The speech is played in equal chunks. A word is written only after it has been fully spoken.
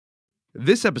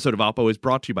This episode of Oppo is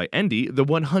brought to you by Endy, the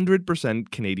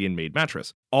 100% Canadian-made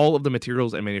mattress. All of the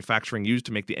materials and manufacturing used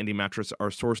to make the Endy mattress are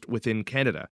sourced within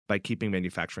Canada. By keeping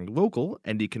manufacturing local,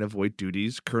 Endy can avoid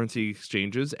duties, currency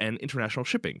exchanges, and international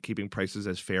shipping, keeping prices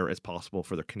as fair as possible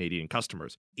for their Canadian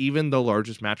customers. Even the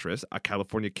largest mattress, a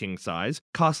California king size,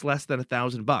 costs less than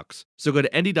 $1,000. So go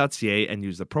to endy.ca and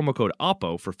use the promo code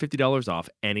OPPO for $50 off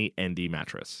any Endy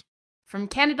mattress. From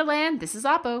Canada Land, this is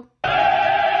Oppo.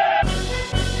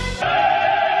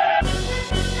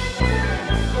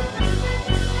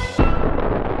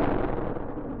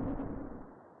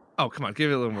 Oh, come on, give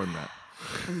it a little more than that.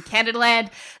 From Canada Land,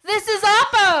 this is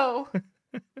Oppo!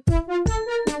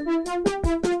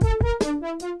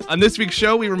 On this week's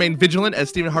show, we remain vigilant as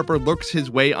Stephen Harper lurks his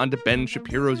way onto Ben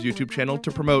Shapiro's YouTube channel to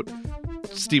promote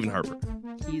Stephen Harper.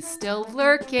 He's still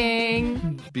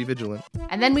lurking. Be vigilant.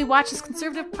 And then we watch as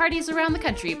conservative parties around the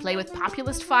country play with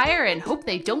populist fire and hope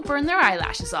they don't burn their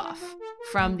eyelashes off.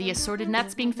 From the assorted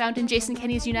nuts being found in Jason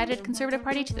Kenney's United Conservative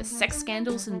Party to the sex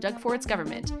scandals in Doug Ford's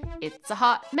government, it's a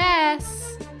hot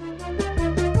mess.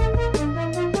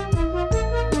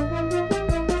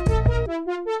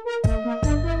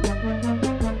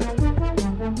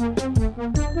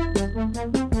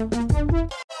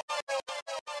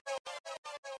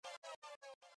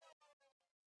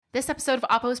 This episode of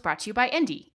Oppo is brought to you by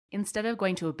Endy. Instead of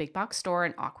going to a big box store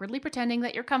and awkwardly pretending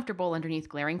that you're comfortable underneath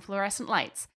glaring fluorescent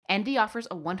lights, Endy offers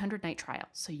a 100-night trial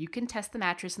so you can test the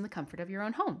mattress in the comfort of your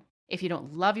own home. If you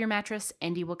don't love your mattress,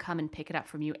 Endy will come and pick it up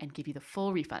from you and give you the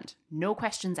full refund. No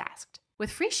questions asked.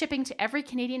 With free shipping to every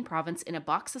Canadian province in a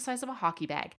box the size of a hockey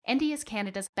bag, Endy is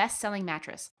Canada's best-selling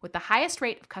mattress with the highest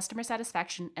rate of customer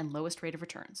satisfaction and lowest rate of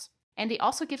returns. Endy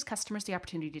also gives customers the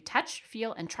opportunity to touch,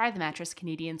 feel, and try the mattress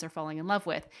Canadians are falling in love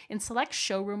with in select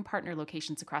showroom partner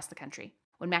locations across the country.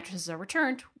 When mattresses are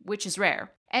returned, which is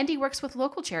rare, Endy works with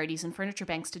local charities and furniture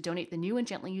banks to donate the new and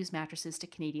gently used mattresses to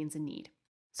Canadians in need.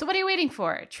 So what are you waiting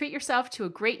for? Treat yourself to a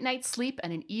great night's sleep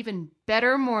and an even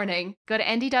better morning. Go to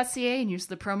endy.ca and use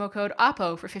the promo code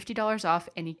OPPO for $50 off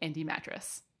any Endy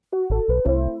mattress.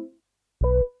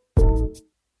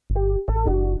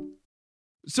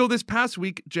 So this past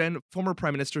week, Jen, former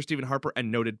Prime Minister Stephen Harper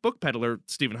and noted book peddler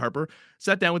Stephen Harper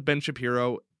sat down with Ben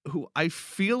Shapiro, who I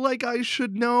feel like I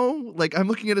should know. Like, I'm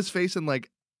looking at his face and like,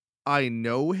 I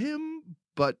know him,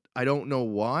 but I don't know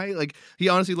why. Like, he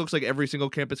honestly looks like every single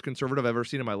campus conservative I've ever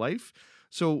seen in my life.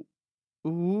 So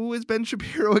who is Ben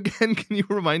Shapiro again? Can you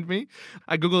remind me?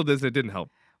 I Googled this and it didn't help.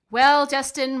 Well,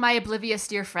 Justin, my oblivious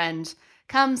dear friend,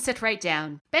 come sit right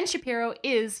down. Ben Shapiro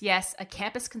is, yes, a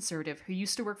campus conservative who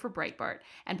used to work for Breitbart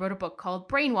and wrote a book called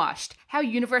Brainwashed: How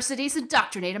Universities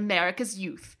Indoctrinate America's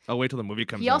Youth. I'll wait till the movie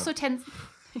comes out. He also tends...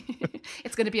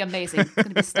 It's going to be amazing. It's going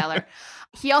to be stellar.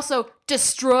 He also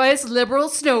destroys liberal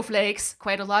snowflakes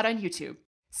quite a lot on YouTube.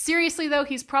 Seriously, though,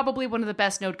 he's probably one of the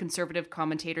best known conservative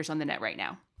commentators on the net right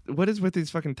now. What is with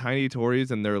these fucking tiny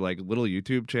Tories and their like little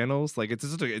YouTube channels? Like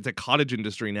it's a cottage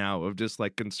industry now of just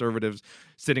like conservatives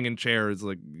sitting in chairs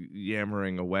like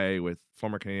yammering away with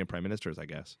former Canadian prime ministers, I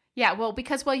guess. Yeah, well,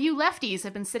 because while you lefties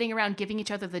have been sitting around giving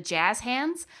each other the jazz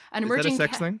hands, an emerging is that a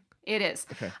sex thing? It is.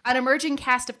 Okay. An emerging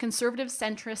cast of conservative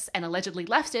centrists and allegedly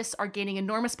leftists are gaining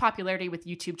enormous popularity with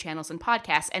YouTube channels and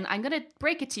podcasts. And I'm going to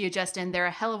break it to you, Justin, they're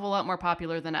a hell of a lot more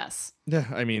popular than us. Yeah,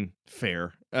 I mean,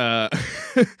 fair.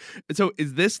 So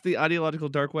is this the ideological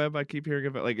dark web I keep hearing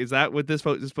about? Like, is that what this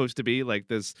is supposed to be? Like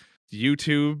this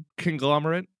YouTube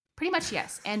conglomerate? Pretty much,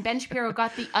 yes. And Ben Shapiro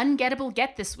got the ungettable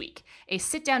get this week, a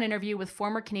sit-down interview with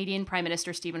former Canadian Prime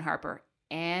Minister Stephen Harper.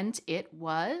 And it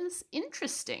was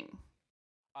interesting.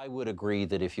 I would agree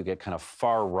that if you get kind of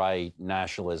far-right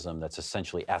nationalism that's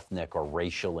essentially ethnic or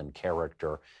racial in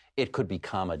character, it could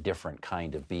become a different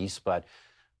kind of beast. But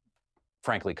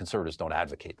frankly, conservatives don't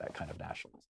advocate that kind of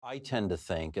nationalism. I tend to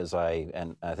think,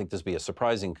 and I think this would be a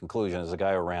surprising conclusion, as a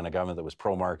guy who ran a government that was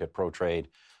pro-market, pro-trade,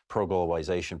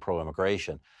 pro-globalization,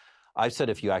 pro-immigration, I've said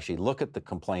if you actually look at the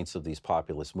complaints of these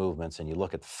populist movements and you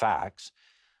look at the facts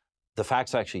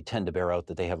actually tend to bear out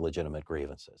that they have legitimate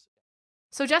grievances.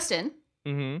 So, Justin...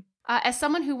 Mm-hmm. As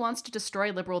someone who wants to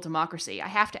destroy liberal democracy, I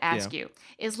have to ask you,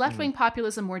 is left-wing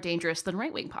populism more dangerous than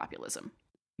right-wing populism?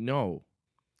 No.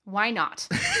 Why not?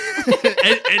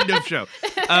 End of show.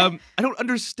 I don't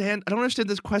understand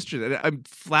this question. And I'm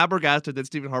flabbergasted that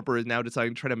Stephen Harper is now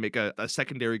deciding to try to make a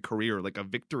secondary career, like a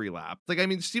victory lap. Like, I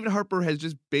mean, Stephen Harper has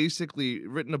just basically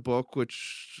written a book,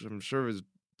 which I'm sure is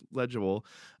legible,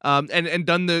 and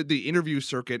done the interview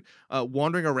circuit,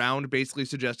 wandering around basically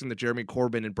suggesting that Jeremy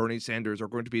Corbyn and Bernie Sanders are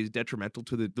going to be as detrimental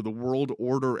to the world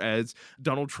order as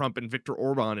Donald Trump and Viktor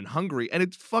Orban in Hungary. And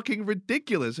it's fucking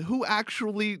ridiculous. Who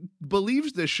actually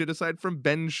believes this shit aside from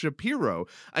Ben Shapiro?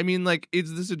 I mean, like,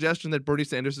 it's the suggestion that Bernie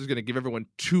Sanders is going to give everyone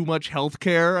too much health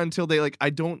care until they, like, I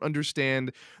don't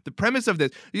understand the premise of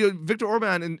this. Viktor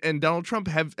Orban and Donald Trump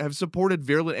have supported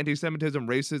virulent anti-Semitism,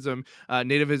 racism,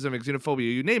 nativism,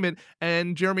 xenophobia, you name it.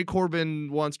 And Jeremy Corbyn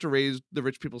wants to raise the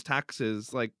rich people's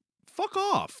taxes. Like, fuck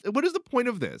off. What is the point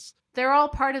of this? They're all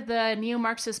part of the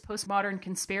neo-Marxist postmodern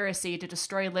conspiracy to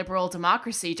destroy liberal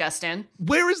democracy, Justin.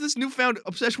 Where is this newfound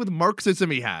obsession with Marxism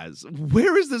he has?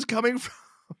 Where is this coming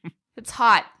from? It's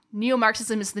hot.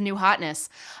 Neo-Marxism is the new hotness.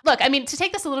 Look, I mean, to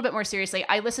take this a little bit more seriously,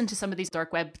 I listen to some of these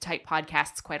dark web type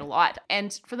podcasts quite a lot.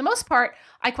 And for the most part,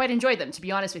 I quite enjoy them, to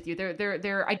be honest with you.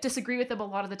 I disagree with them a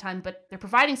lot of the time, but they're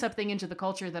providing something into the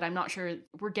culture that I'm not sure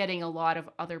we're getting a lot of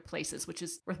other places, which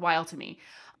is worthwhile to me.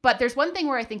 But there's one thing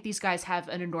where I think these guys have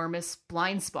an enormous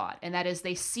blind spot, and that is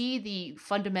they see the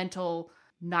fundamental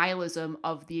nihilism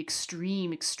of the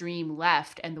extreme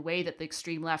left and the way that the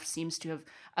extreme left seems to have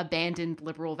abandoned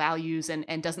liberal values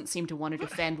and doesn't seem to want to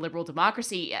defend liberal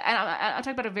democracy. And I'm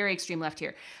talking about a very extreme left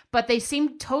here, but they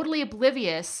seem totally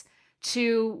oblivious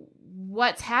to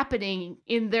what's happening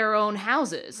in their own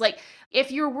houses. Like,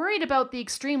 if you're worried about the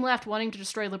extreme left wanting to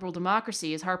destroy liberal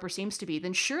democracy, as Harper seems to be,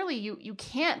 then surely you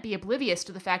can't be oblivious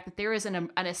to the fact that there is an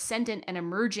ascendant and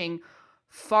emerging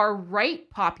far-right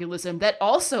populism that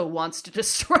also wants to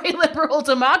destroy liberal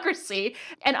democracy.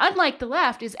 And unlike the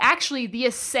left, is actually the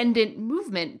ascendant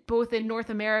movement, both in North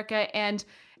America and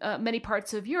many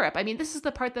parts of Europe. I mean, this is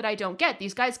the part that I don't get.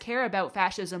 These guys care about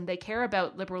fascism, they care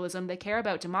about liberalism, they care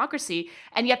about democracy,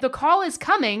 and yet the call is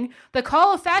coming. The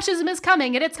call of fascism is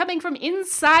coming, and it's coming from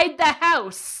inside the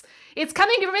house. It's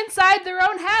coming from inside their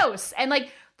own house. And, like,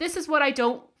 this is what I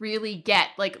don't really get.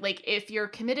 Like if you're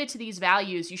committed to these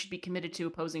values, you should be committed to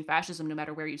opposing fascism no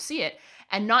matter where you see it,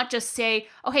 and not just say,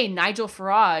 oh, hey, Nigel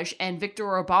Farage and Viktor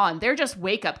Orban, they're just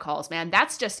wake-up calls, man.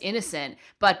 That's just innocent.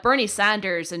 But Bernie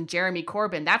Sanders and Jeremy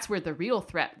Corbyn, that's where the real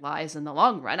threat lies in the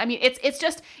long run. I mean,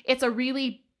 it's a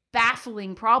really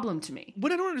baffling problem to me.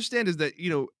 What I don't understand is that,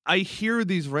 I hear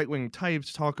these right-wing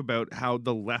types talk about how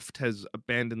the left has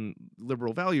abandoned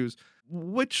liberal values.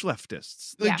 Which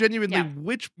leftists? Like, genuinely,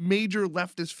 which major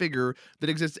leftist figure that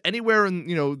exists anywhere in,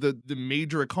 the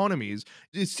major economies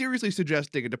is seriously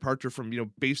suggesting a departure from,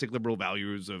 basic liberal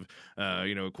values of,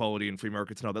 equality and free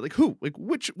markets and all that? Like, who? Like,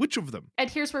 which of them? And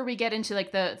here's where we get into,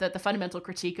 like, the fundamental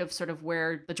critique of sort of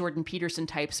where the Jordan Peterson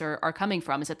types are coming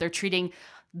from, is that they're treating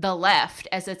the left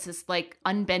as it's this, like,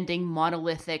 unbending,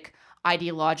 monolithic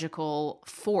ideological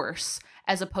force,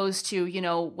 as opposed to,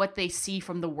 what they see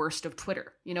from the worst of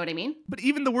Twitter. You know what I mean? But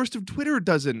even the worst of Twitter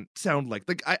doesn't sound like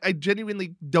I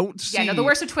genuinely don't see the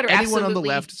worst of Twitter anyone on the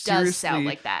left does seriously sound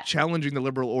like that, challenging the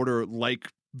liberal order like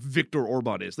Viktor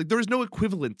Orban is. Like, there is no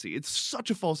equivalency. It's such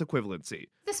a false equivalency.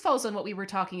 This falls on what we were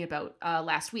talking about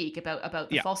last week about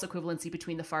the false equivalency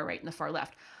between the far right and the far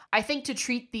left. I think to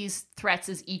treat these threats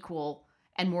as equal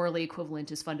and morally equivalent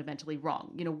is fundamentally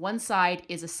wrong. One side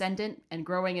is ascendant and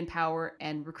growing in power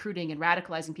and recruiting and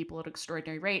radicalizing people at an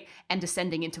extraordinary rate and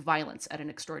descending into violence at an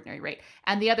extraordinary rate.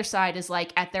 And the other side is,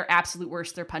 like, at their absolute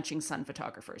worst, they're punching sun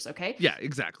photographers, okay? Yeah,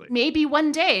 exactly. Maybe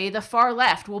one day the far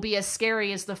left will be as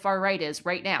scary as the far right is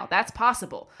right now. That's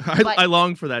possible. I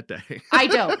long for that day. I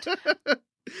don't.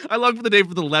 I long for the day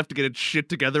for the left to get its shit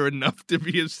together enough to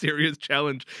be a serious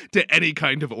challenge to any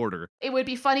kind of order. It would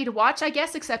be funny to watch, I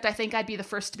guess, except I think I'd be the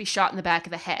first to be shot in the back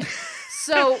of the head.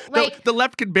 So, like... The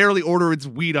left can barely order its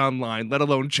weed online, let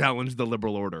alone challenge the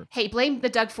liberal order. Hey, blame the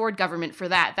Doug Ford government for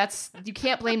that. You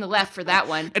can't blame the left for that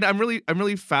one. And I'm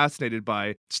really fascinated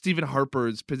by Stephen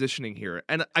Harper's positioning here.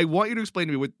 And I want you to explain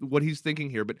to me what he's thinking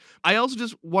here, but I also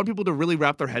just want people to really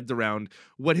wrap their heads around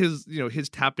what his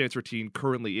tap dance routine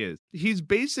currently is. He's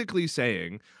basically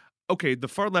saying, okay, the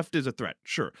far left is a threat,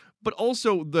 sure, but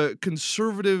also the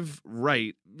conservative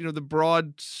right, the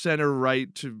broad center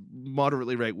right to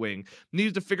moderately right wing,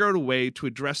 needs to figure out a way to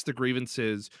address the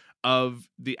grievances of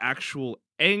the actual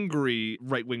angry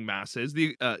right-wing masses,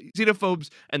 the xenophobes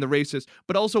and the racists,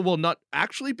 but also while not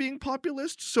actually being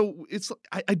populist. So it's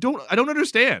I don't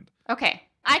understand. Okay,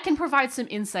 I can provide some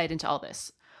insight into all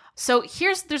this. So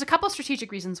there's a couple of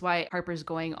strategic reasons why Harper's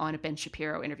going on a Ben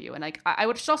Shapiro interview. And, like, I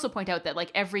would just also point out that,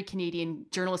 like, every Canadian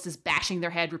journalist is bashing their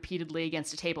head repeatedly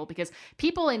against a table because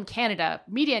people in Canada,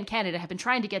 media in Canada, have been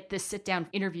trying to get this sit-down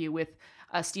interview with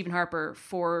Stephen Harper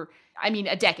for,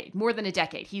 a decade, more than a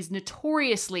decade. He's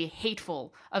notoriously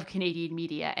hateful of Canadian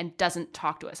media and doesn't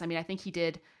talk to us. I think he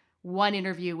did one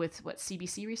interview with,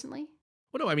 CBC recently?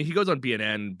 Well, no, I mean, he goes on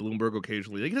BNN, Bloomberg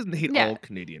occasionally. Like, he doesn't hate all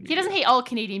Canadian media. He doesn't hate all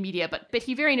Canadian media, but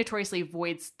he very notoriously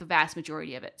avoids the vast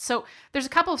majority of it. So there's a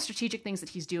couple of strategic things that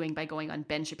he's doing by going on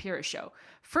Ben Shapiro's show.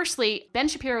 Firstly, Ben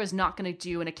Shapiro is not going to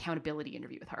do an accountability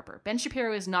interview with Harper. Ben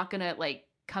Shapiro is not going to,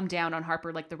 come down on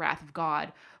Harper like the wrath of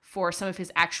God for some of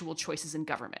his actual choices in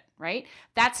government, right?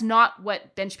 That's not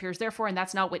what Ben Shapiro's there for, and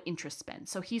that's not what interests Ben.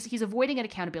 So he's avoiding an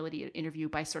accountability interview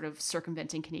by sort of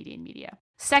circumventing Canadian media.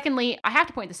 Secondly, I have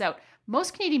to point this out.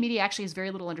 Most Canadian media actually has very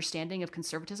little understanding of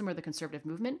conservatism or the conservative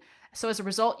movement. So as a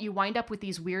result, you wind up with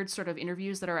these weird sort of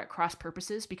interviews that are at cross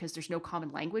purposes because there's no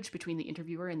common language between the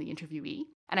interviewer and the interviewee.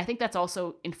 And I think that's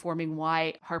also informing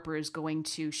why Harper is going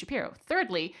to Shapiro.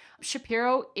 Thirdly,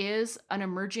 Shapiro is an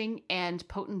emerging and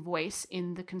potent voice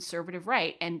in the conservative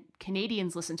right, and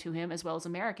Canadians listen to him as well as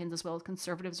Americans, as well as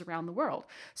conservatives around the world.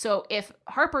 So if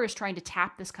Harper is trying to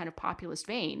tap this kind of populist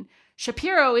vein,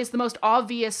 Shapiro is the most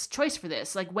obvious choice for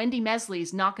this. Like, Wendy Mesley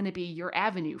is not going to be your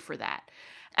avenue for that.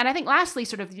 And I think lastly,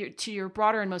 sort of to your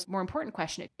broader and more important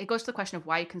question, it goes to the question of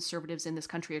why conservatives in this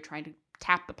country are trying to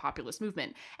tap the populist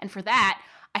movement. And for that,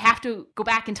 I have to go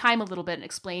back in time a little bit and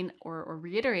explain or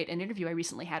reiterate an interview I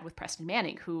recently had with Preston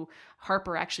Manning, who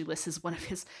Harper actually lists as one of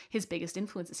his biggest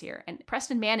influences here. And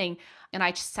Preston Manning and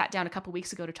I sat down a couple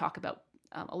weeks ago to talk about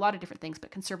a lot of different things, but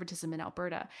conservatism in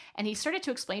Alberta. And he started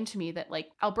to explain to me that,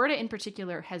 Alberta in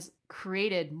particular has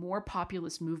created more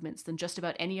populist movements than just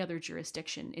about any other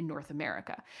jurisdiction in North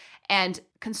America. And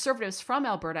conservatives from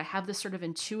Alberta have this sort of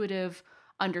intuitive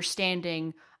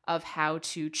understanding of how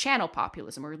to channel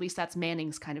populism, or at least that's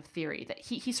Manning's kind of theory, that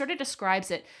he sort of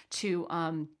describes it to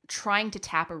trying to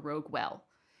tap a rogue well.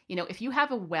 If you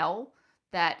have a well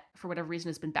that for whatever reason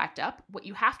has been backed up, what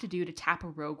you have to do to tap a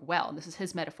rogue well, and this is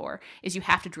his metaphor, is you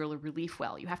have to drill a relief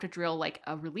well. You have to drill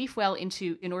a relief well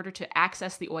in order to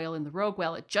access the oil in the rogue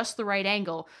well at just the right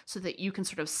angle so that you can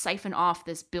sort of siphon off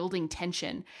this building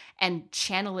tension and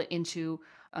channel it into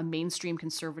a mainstream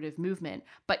conservative movement.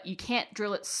 But you can't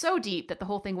drill it so deep that the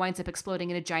whole thing winds up exploding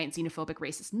in a giant xenophobic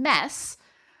racist mess.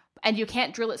 And you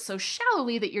can't drill it so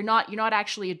shallowly that you're not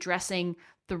actually addressing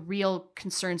the real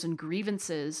concerns and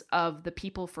grievances of the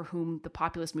people for whom the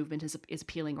populist movement is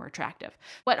appealing or attractive.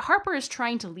 What Harper is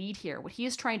trying to lead here, what he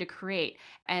is trying to create,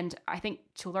 and I think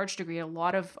to a large degree a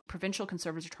lot of provincial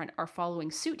conservatives are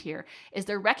following suit here, is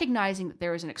they're recognizing that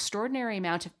there is an extraordinary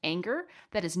amount of anger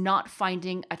that is not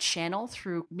finding a channel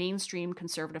through mainstream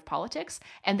conservative politics,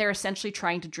 and they're essentially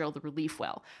trying to drill the relief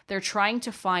well. They're trying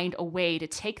to find a way to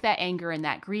take that anger and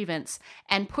that grievance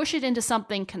and push it into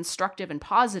something constructive and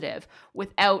positive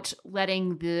without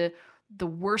letting the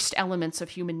worst elements of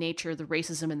human nature, the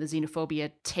racism and the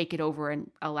xenophobia, take it over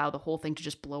and allow the whole thing to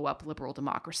just blow up liberal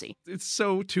democracy. It's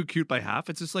so too cute by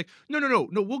half. It's just no,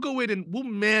 we'll go in and we'll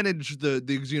manage the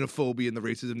xenophobia and the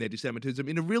racism and anti-Semitism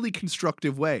in a really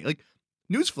constructive way.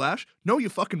 Newsflash, no, you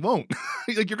fucking won't.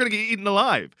 You're going to get eaten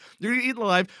alive. You're going to get eaten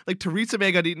alive. Theresa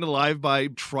May got eaten alive by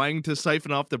trying to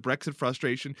siphon off the Brexit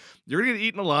frustration. You're going to get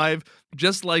eaten alive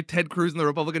just like Ted Cruz and the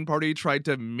Republican Party tried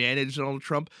to manage Donald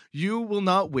Trump. You will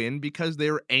not win because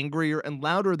they're angrier and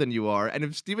louder than you are. And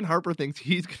if Stephen Harper thinks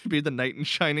he's going to be the knight in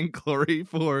shining glory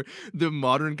for the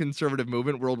modern conservative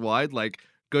movement worldwide,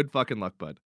 good fucking luck,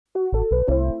 bud.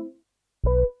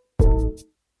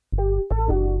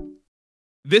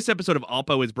 This episode of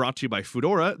Oppo is brought to you by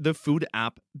Foodora, the food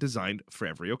app designed for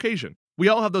every occasion. We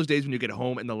all have those days when you get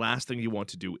home and the last thing you want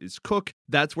to do is cook.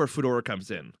 That's where Foodora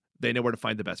comes in. They know where to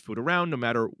find the best food around, no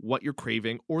matter what you're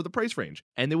craving or the price range,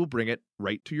 and they will bring it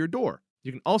right to your door.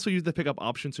 You can also use the pickup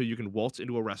option so you can waltz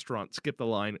into a restaurant, skip the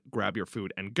line, grab your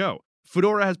food, and go.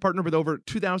 Foodora has partnered with over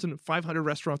 2,500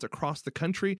 restaurants across the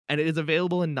country, and it is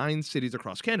available in 9 cities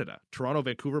across Canada: Toronto,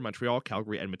 Vancouver, Montreal,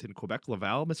 Calgary, Edmonton, Quebec,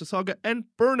 Laval, Mississauga, and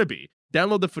Burnaby.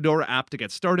 Download the Foodora app to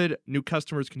get started. New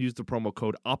customers can use the promo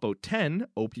code OPPO10,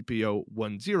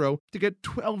 OPPO10, to get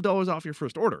 $12 off your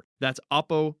first order. That's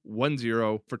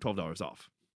OPPO10 for $12 off.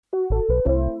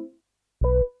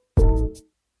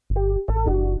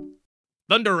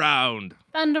 Thunder Round.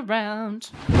 Thunder Round.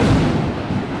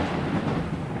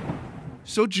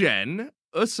 So Jen,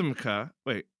 Usmka,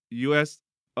 wait, US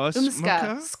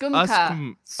Umska,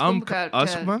 Skumka,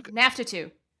 NAFTA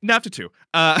 2. NAFTA 2.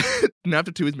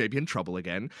 NAFTA 2 is maybe in trouble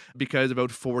again because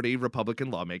about 40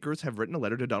 Republican lawmakers have written a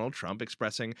letter to Donald Trump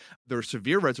expressing their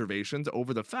severe reservations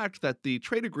over the fact that the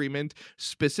trade agreement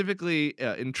specifically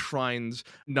enshrines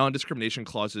non-discrimination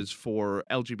clauses for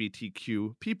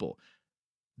LGBTQ people.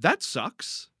 That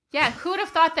sucks. Yeah, who would have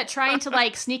thought that trying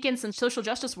to sneak in some social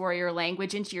justice warrior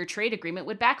language into your trade agreement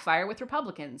would backfire with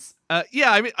Republicans?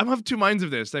 Yeah, I'm of two minds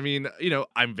of this.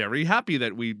 I'm very happy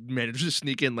that we managed to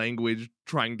sneak in language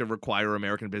trying to require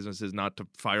American businesses not to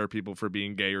fire people for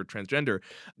being gay or transgender.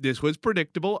 This was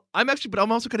predictable. I'm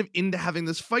also kind of into having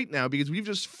this fight now because we've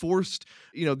just forced,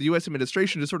 the U.S.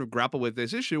 administration to sort of grapple with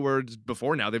this issue where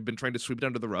before now they've been trying to sweep it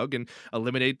under the rug and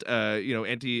eliminate,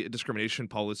 anti-discrimination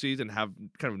policies and have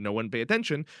kind of no one pay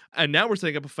attention. And now we're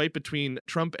setting up a fight between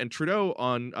Trump and Trudeau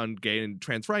on gay and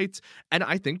trans rights. And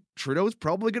I think Trudeau is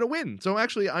probably going to win. So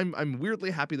actually, I'm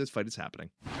weirdly happy this fight is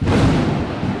happening.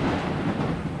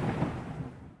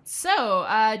 So,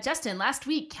 Justin, last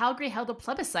week, Calgary held a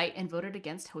plebiscite and voted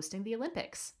against hosting the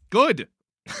Olympics. Good.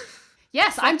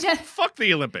 Yes, fuck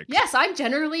the Olympics. Yes, I'm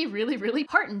generally really, really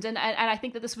heartened, and I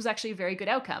think that this was actually a very good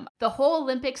outcome. The whole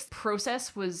Olympics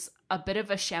process was a bit of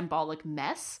a shambolic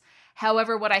mess.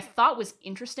 However, what I thought was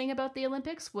interesting about the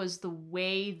Olympics was the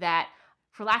way that,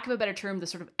 for lack of a better term, the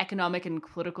sort of economic and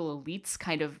political elites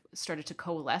kind of started to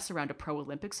coalesce around a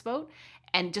pro-Olympics vote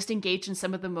and just engage in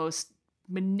some of the most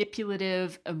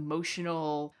manipulative,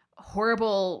 emotional,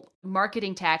 horrible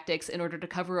marketing tactics in order to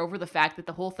cover over the fact that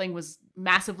the whole thing was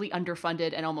massively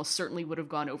underfunded and almost certainly would have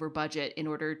gone over budget in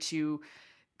order to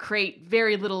create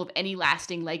very little of any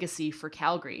lasting legacy for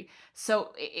Calgary.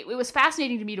 So it was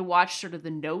fascinating to me to watch sort of the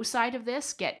no side of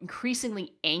this get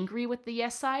increasingly angry with the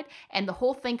yes side. And the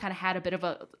whole thing kind of had a bit of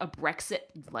a Brexit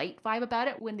light vibe about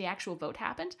it when the actual vote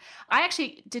happened. I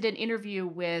actually did an interview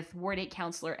with Ward 8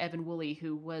 councillor Evan Woolley,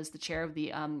 who was the chair of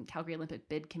the Calgary Olympic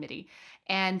Bid Committee.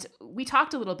 And we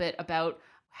talked a little bit about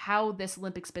how this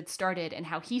Olympics bid started and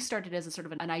how he started as a sort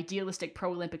of an idealistic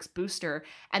pro-Olympics booster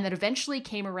and then eventually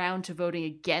came around to voting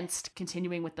against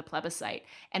continuing with the plebiscite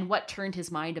and what turned his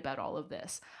mind about all of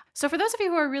this. So for those of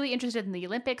you who are really interested in the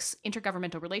Olympics,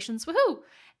 intergovernmental relations, woohoo,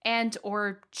 and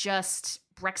or just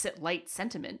Brexit light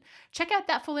sentiment, check out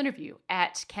that full interview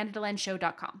at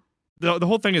CanadaLandShow.com. The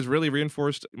whole thing has really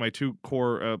reinforced my two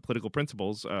core political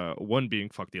principles, one being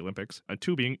fuck the Olympics, and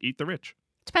two being eat the rich.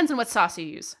 Depends on what sauce you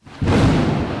use.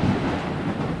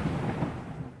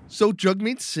 So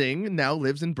Jagmeet Singh now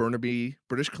lives in Burnaby,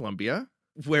 British Columbia,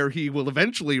 where he will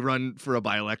eventually run for a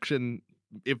by-election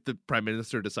if the Prime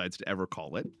Minister decides to ever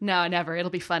call it. No, never.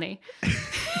 It'll be funny.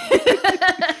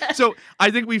 So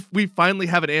I think we finally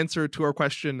have an answer to our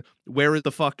question, where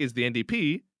the fuck is the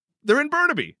NDP? They're in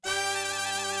Burnaby.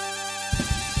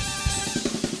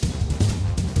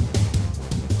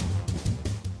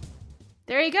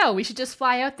 There you go. We should just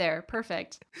fly out there.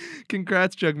 Perfect.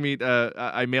 Congrats, Jagmeet.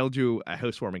 I mailed you a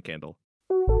housewarming candle.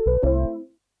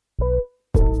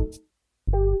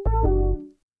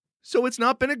 So it's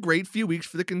not been a great few weeks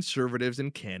for the Conservatives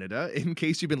in Canada. In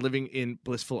case you've been living in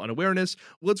blissful unawareness,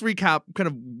 let's recap kind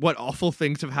of what awful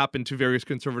things have happened to various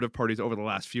Conservative parties over the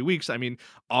last few weeks. I mean,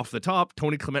 off the top,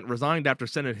 Tony Clement resigned after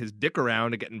sending his dick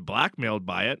around and getting blackmailed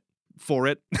for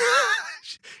it.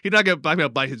 He did not get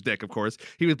blackmailed by his dick, of course.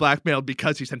 He was blackmailed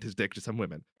because he sent his dick to some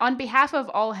women. On behalf of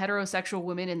all heterosexual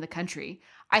women in the country,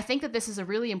 I think that this is a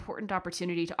really important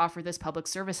opportunity to offer this public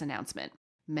service announcement.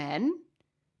 Men,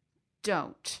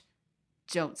 don't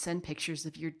send pictures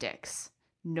of your dicks.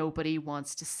 Nobody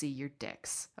wants to see your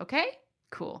dicks. Okay?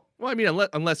 Cool. Well, I mean,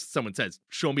 unless someone says,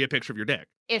 show me a picture of your dick.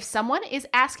 If someone is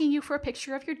asking you for a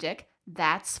picture of your dick,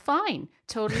 that's fine.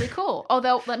 Totally cool.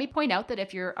 Although, let me point out that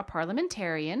if you're a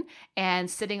parliamentarian and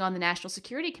sitting on the National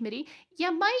Security Committee,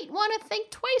 you might want to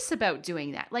think twice about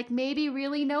doing that. Like, maybe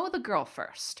really know the girl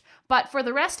first. But for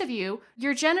the rest of you,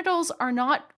 your genitals are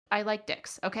not... I like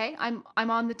dicks, okay? I'm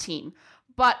on the team.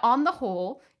 But on the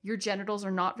whole, your genitals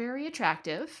are not very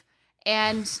attractive.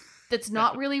 And that's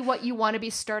not really what you want to be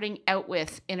starting out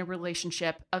with in a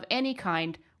relationship of any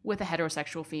kind with a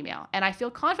heterosexual female. And I feel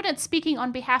confident speaking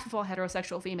on behalf of all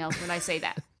heterosexual females when I say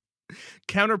that.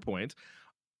 Counterpoint,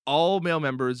 all male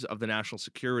members of the National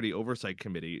Security Oversight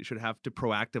Committee should have to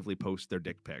proactively post their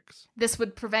dick pics. This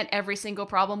would prevent every single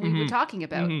problem we were talking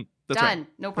about. That's Done. Right.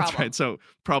 No problem. That's right. So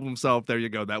problem solved. There you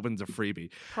go. That one's a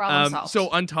freebie. Problem solved. So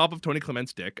on top of Tony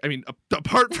Clement's dick, I mean,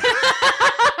 apart from...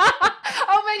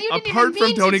 Oh man, you didn't apart even from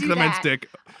mean Tony to do Clement's that. dick,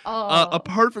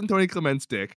 apart from Tony Clement's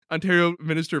dick, Ontario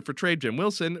Minister for Trade Jim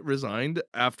Wilson resigned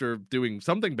after doing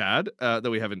something bad that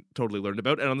we haven't totally learned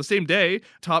about. And on the same day,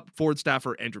 top Ford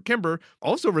staffer Andrew Kimber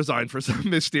also resigned for some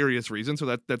mysterious reason.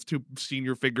 So that's two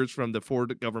senior figures from the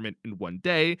Ford government in one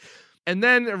day. And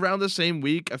then around the same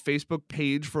week, a Facebook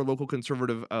page for a local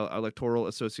Conservative electoral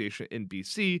association in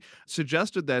BC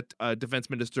suggested that Defense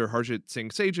Minister Harjit Singh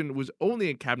Sajjan was only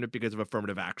in cabinet because of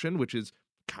affirmative action, which is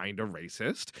kind of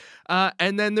racist.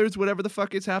 And then there's whatever the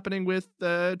fuck is happening with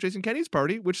Jason Kenney's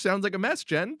party, which sounds like a mess.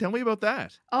 Jen, tell me about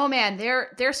that. Oh man,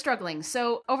 they're struggling.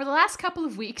 So over the last couple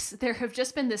of weeks, there have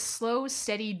just been this slow,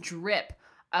 steady drip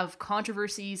of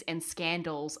controversies and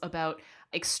scandals about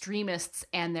extremists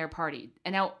and their party.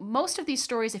 And now most of these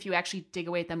stories, if you actually dig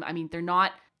away at them, I mean, they're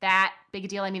not that big a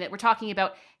deal. I mean, we're talking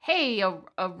about, hey, a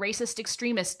racist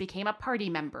extremist became a party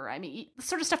member. I mean, the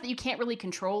sort of stuff that you can't really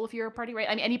control if you're a party, right?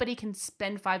 I mean, anybody can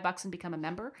spend $5 and become a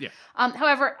member. Yeah.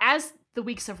 However, as the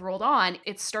weeks have rolled on,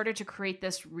 it's started to create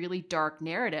this really dark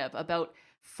narrative about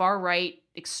far-right,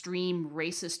 extreme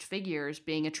racist figures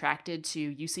being attracted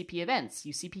to UCP events,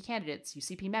 UCP candidates,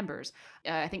 UCP members.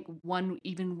 I think one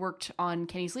even worked on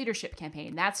Kenney's leadership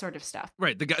campaign, that sort of stuff.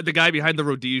 Right. The guy behind the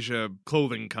Rhodesia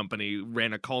clothing company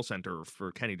ran a call center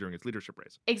for Kenney during his leadership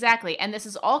race. Exactly. And this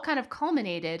is all kind of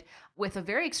culminated with a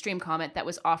very extreme comment that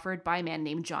was offered by a man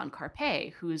named John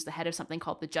Carpe, who's the head of something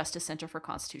called the Justice Center for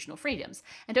Constitutional Freedoms.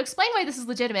 And to explain why this is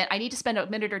legitimate, I need to spend a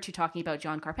minute or two talking about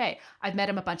John Carpe. I've met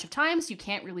him a bunch of times. You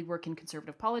can't really work in conservative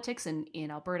politics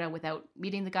in Alberta without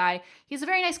meeting the guy. He's a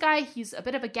very nice guy. He's a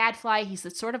bit of a gadfly. He's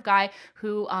the sort of guy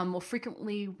who will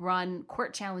frequently run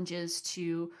court challenges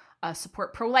to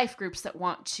support pro-life groups that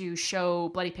want to show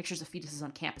bloody pictures of fetuses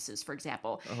on campuses, for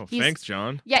example. Oh, thanks,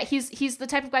 John. Yeah, he's the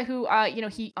type of guy who,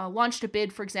 he launched a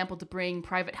bid, for example, to bring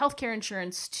private healthcare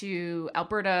insurance to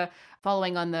Alberta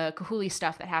following on the Kahuli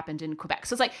stuff that happened in Quebec.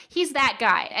 So it's like, he's that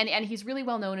guy. And he's really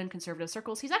well known in conservative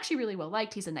circles. He's actually really well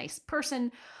liked. He's a nice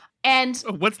person. And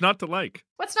what's not to like?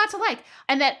 What's not to like?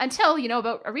 And that until,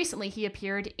 about recently, he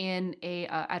appeared in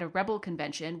at a rebel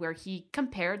convention where he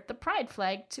compared the pride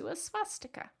flag to a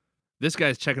swastika. This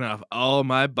guy's checking off all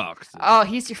my boxes. Oh,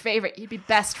 he's your favorite. You'd be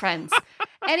best friends.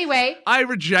 Anyway. I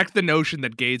reject the notion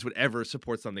that gays would ever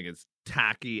support something as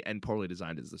tacky and poorly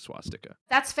designed as the swastika.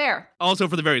 That's fair. Also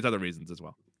for the various other reasons as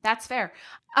well. That's fair.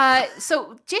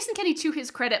 So Jason Kenney, to his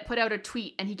credit, put out a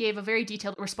tweet and he gave a very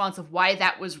detailed response of why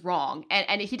that was wrong.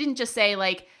 And he didn't just say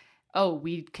like, oh,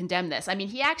 we condemn this. I mean,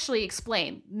 he actually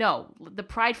explained, no, the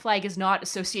pride flag is not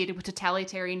associated with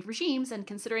totalitarian regimes. And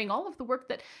considering all of the work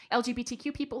that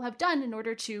LGBTQ people have done in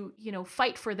order to,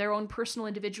 fight for their own personal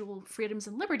individual freedoms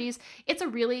and liberties, it's a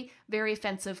really very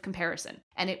offensive comparison.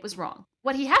 And it was wrong.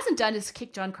 What he hasn't done is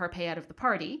kick John Carpe out of the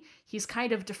party. He's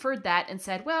kind of deferred that and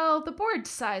said, well, the board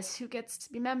decides who gets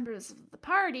to be members of the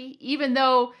party, even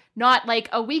though not like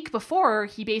a week before,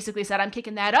 he basically said, I'm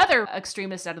kicking that other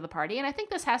extremist out of the party. And I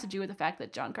think this has to do with the fact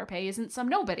that John Carpe isn't some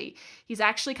nobody. He's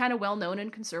actually kind of well known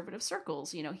in conservative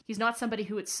circles. He's not somebody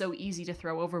who it's so easy to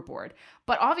throw overboard.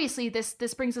 But obviously,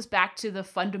 this brings us back to the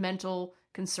fundamental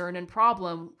concern and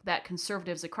problem that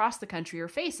conservatives across the country are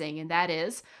facing, and that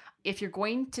is, if you're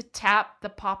going to tap the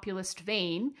populist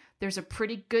vein, there's a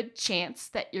pretty good chance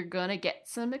that you're going to get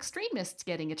some extremists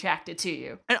getting attracted to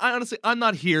you. And I'm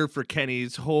not here for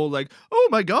Kenney's whole, like, oh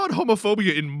my God,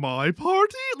 homophobia in my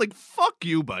party? Like, fuck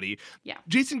you, buddy. Yeah.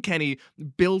 Jason Kenney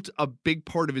built a big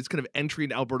part of his kind of entry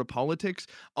into Alberta politics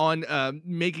on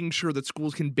making sure that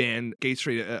schools can ban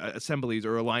gay-straight assemblies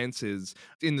or alliances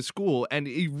in the school, and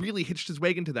he really hitched his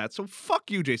wagon to that. So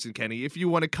fuck you, Jason Kenney, if you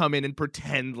want to come in and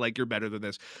pretend like you're better than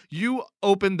this. You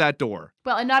opened that door.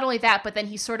 Well, and not only that, but then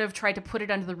he sort of tried to put it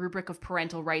under the rubric of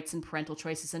parental rights and parental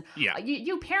choices. And yeah.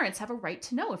 You parents have a right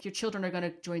to know if your children are going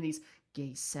to join these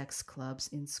gay sex clubs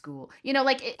in school.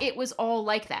 It was all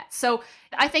like that. So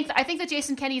I think that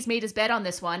Jason Kenney's made his bed on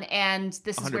this one, and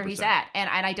this is 100%. Where he's at. And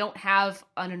I don't have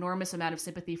an enormous amount of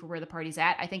sympathy for where the party's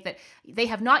at. I think that they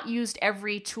have not used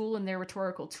every tool in their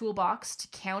rhetorical toolbox to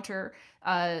counter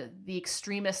the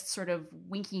extremist sort of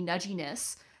winky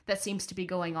nudginess that seems to be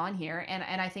going on here.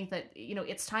 And I think that,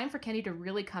 it's time for Kenney to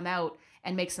really come out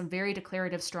and make some very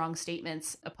declarative, strong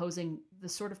statements opposing the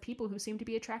sort of people who seem to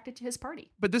be attracted to his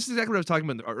party. But this is exactly what I was talking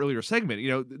about in the earlier segment.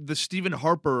 The Stephen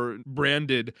Harper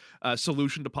branded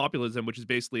solution to populism, which is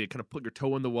basically kind of put your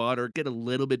toe in the water, get a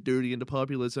little bit dirty into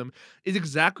populism, is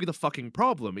exactly the fucking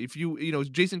problem. If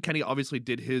Jason Kenney obviously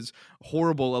did his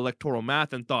horrible electoral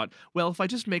math and thought, well, if I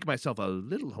just make myself a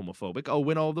little homophobic, I'll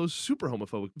win all those super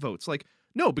homophobic votes. Like,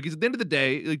 no, because at the end of the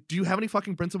day, like, do you have any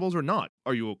fucking principles or not?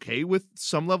 Are you okay with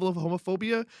some level of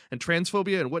homophobia and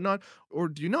transphobia and whatnot, or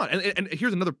do you not? And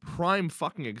here's another prime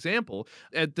fucking example.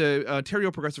 At the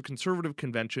Ontario Progressive Conservative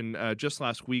Convention just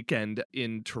last weekend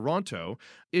in Toronto,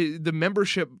 the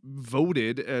membership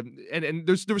voted, and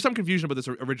there was some confusion about this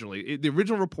originally. The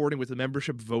original reporting was the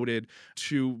membership voted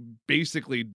to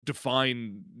basically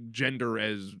define gender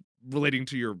as relating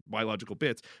to your biological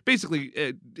bits, basically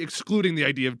excluding the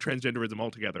idea of transgenderism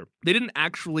altogether. They didn't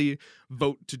actually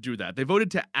vote to do that. They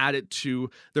voted to add it to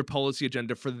their policy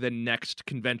agenda for the next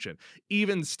convention.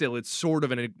 Even still, it's sort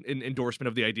of an endorsement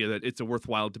of the idea that it's a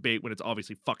worthwhile debate when it's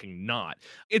obviously fucking not.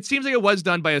 It seems like it was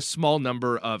done by a small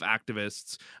number of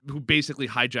activists who basically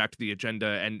hijacked the agenda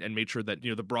and made sure that,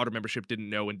 the broader membership didn't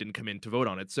know and didn't come in to vote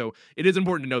on it. So it is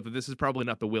important to note that this is probably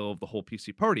not the will of the whole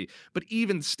PC party. But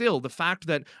even still, the fact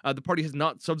that the party has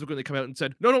not subsequently come out and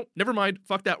said, no, never mind,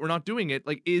 fuck that, we're not doing it,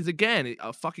 is again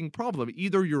a fucking problem.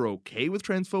 Either you're okay with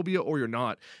transphobia or you're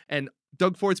not. And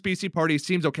Doug Ford's PC party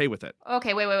seems okay with it.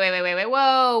 Okay, wait.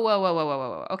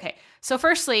 Whoa. Okay. So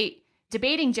firstly,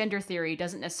 debating gender theory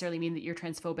doesn't necessarily mean that you're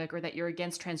transphobic or that you're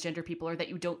against transgender people or that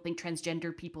you don't think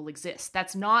transgender people exist.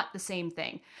 That's not the same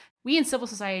thing. We in civil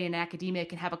society and academia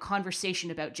can have a conversation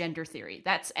about gender theory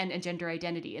and gender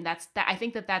identity. And I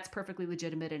think that's perfectly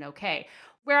legitimate and okay.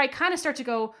 Where I kind of start to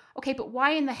go, okay, but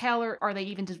why in the hell are they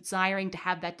even desiring to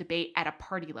have that debate at a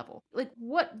party level?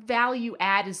 What value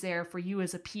add is there for you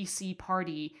as a PC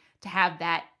party to have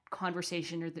that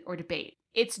conversation or debate?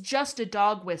 It's just a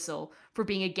dog whistle for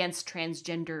being against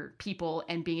transgender people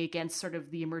and being against sort of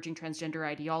the emerging transgender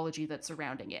ideology that's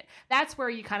surrounding it. That's where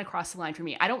you kind of cross the line for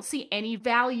me. I don't see any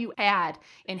value add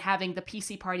in having the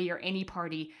PC party or any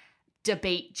party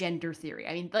debate gender theory.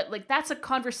 I mean, that's a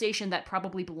conversation that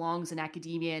probably belongs in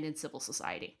academia and in civil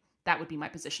society. That would be my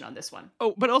position on this one.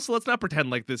 Oh, but also let's not pretend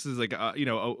like this is and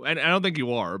I don't think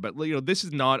you are, but this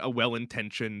is not a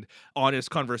well-intentioned,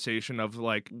 honest conversation of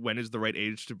when is the right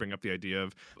age to bring up the idea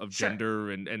of Sure.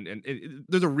 gender and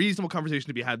there's a reasonable conversation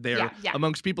to be had there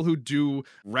amongst people who do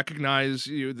recognize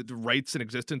the rights and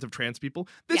existence of trans people.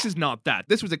 This is not that.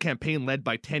 This was a campaign led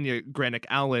by Tanya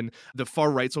Granick-Allen, the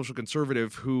far-right social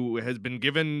conservative who has been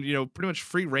given pretty much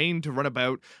free rein to run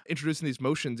about introducing these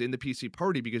motions in the PC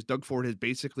party because Doug Ford has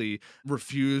basically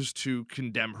refused to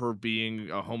condemn her being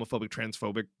a homophobic,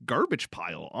 transphobic garbage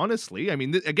pile, honestly. I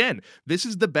mean, again, this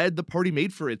is the bed the party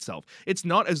made for itself. It's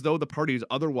not as though the party is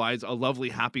otherwise a lovely,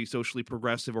 happy, socially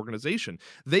progressive organization.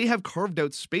 They have carved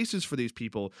out spaces for these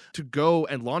people to go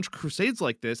and launch crusades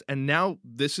like this, and now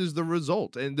this is the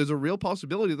result. And there's a real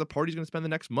possibility the party's going to spend the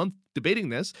next month debating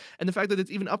this, and the fact that it's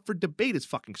even up for debate is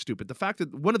fucking stupid. The fact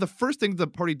that one of the first things the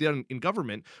party did in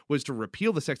government was to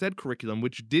repeal the sex ed curriculum,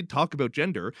 which did talk about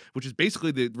gender, which is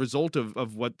basically the result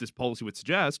of what this policy would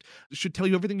suggest, should tell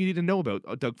you everything you need to know about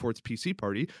Doug Ford's PC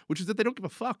party, which is that they don't give a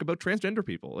fuck about transgender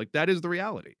people. That is the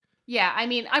reality. Yeah, I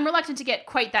mean, I'm reluctant to get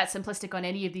quite that simplistic on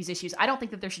any of these issues. I don't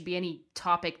think that there should be any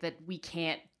topic that we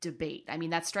can't debate. I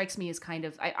mean, that strikes me as kind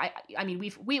of, I mean,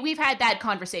 we've had that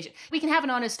conversation. We can have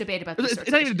an honest debate about this. It's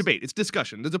not even a debate, it's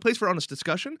discussion. There's a place for honest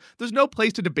discussion. There's no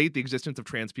place to debate the existence of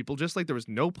trans people, just like there was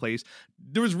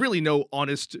really no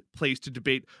honest place to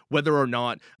debate whether or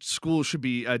not schools should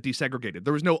be desegregated.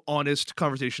 There was no honest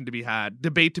conversation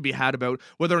debate to be had about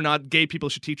whether or not gay people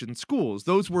should teach in schools.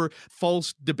 Those were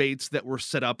false debates that were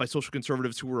set up by social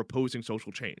conservatives who were opposing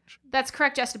social change. That's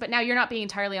correct, Justin, but now you're not being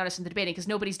entirely honest in the debating because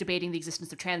nobody's debating the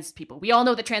existence of trans people. We all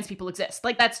know that trans people exist.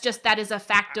 That is a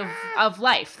fact of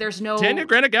life. There's no... Tanya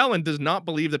Granick-Allen does not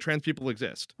believe that trans people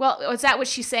exist. Well, is that what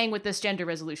she's saying with this gender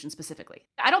resolution specifically?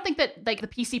 I don't think that the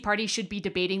PC party should be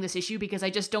debating this issue because I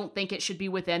just don't think it should be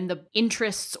within the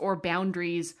interests or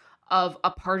boundaries of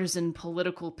a partisan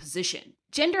political position.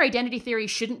 Gender identity theory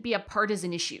shouldn't be a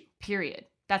partisan issue, period.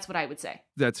 That's what I would say.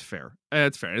 That's fair.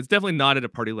 It's fair. It's definitely not at a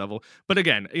party level. But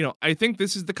again, I think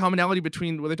this is the commonality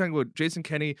between, when they're talking about Jason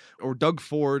Kenney or Doug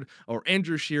Ford or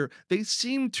Andrew Scheer, they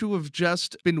seem to have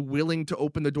just been willing to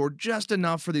open the door just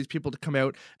enough for these people to come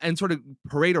out and sort of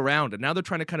parade around. And now they're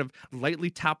trying to kind of lightly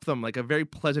tap them like a very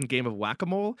pleasant game of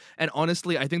whack-a-mole. And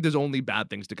honestly, I think there's only bad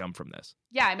things to come from this.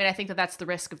 Yeah, I mean, I think that that's the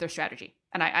risk of their strategy.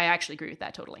 And I actually agree with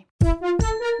that totally.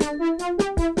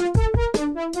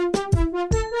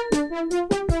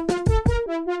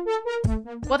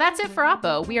 Well, that's it for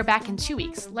Oppo. We are back in 2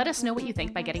 weeks. Let us know what you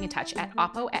think by getting in touch at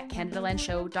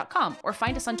oppo@canadalandshow.com or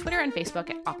find us on Twitter and Facebook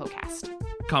at OppoCast.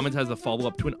 Comments has a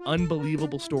follow-up to an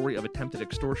unbelievable story of attempted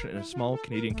extortion in a small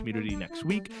Canadian community next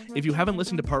week. If you haven't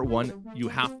listened to part 1, you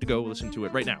have to go listen to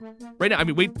it right now. I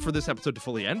mean, wait for this episode to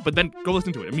fully end, but then go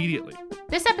listen to it immediately.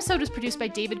 This episode was produced by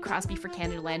David Crosby for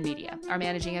Canada Land Media. Our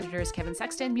managing editor is Kevin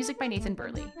Sexton, music by Nathan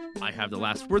Burley. I have the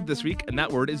last word this week, and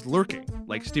that word is lurking,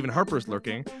 like Stephen Harper's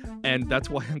lurking, and that's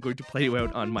why I'm going to play you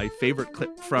out on my favorite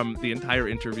clip from the entire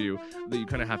interview that you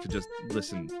kind of have to just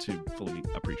listen to fully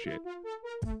appreciate.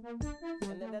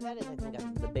 And that is, I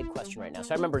think, the big question right now.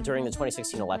 So I remember during the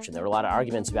 2016 election, there were a lot of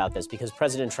arguments about this because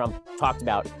President Trump talked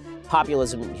about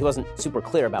populism. He wasn't super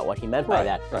clear about what he meant by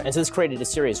that. Right. And so this created a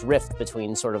serious rift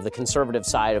between sort of the conservative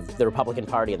side of the Republican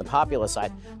Party and the populist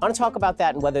side. I want to talk about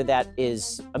that and whether that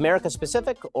is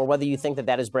America-specific or whether you think that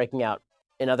that is breaking out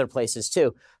in other places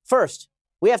too. First,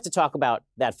 we have to talk about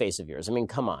that face of yours. I mean,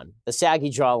 come on. The saggy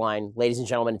jawline, ladies and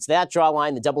gentlemen, it's that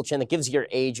jawline, the double chin that gives your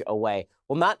age away.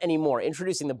 Well, not anymore.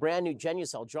 Introducing the brand new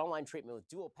Genucel jawline treatment with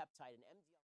dual peptide and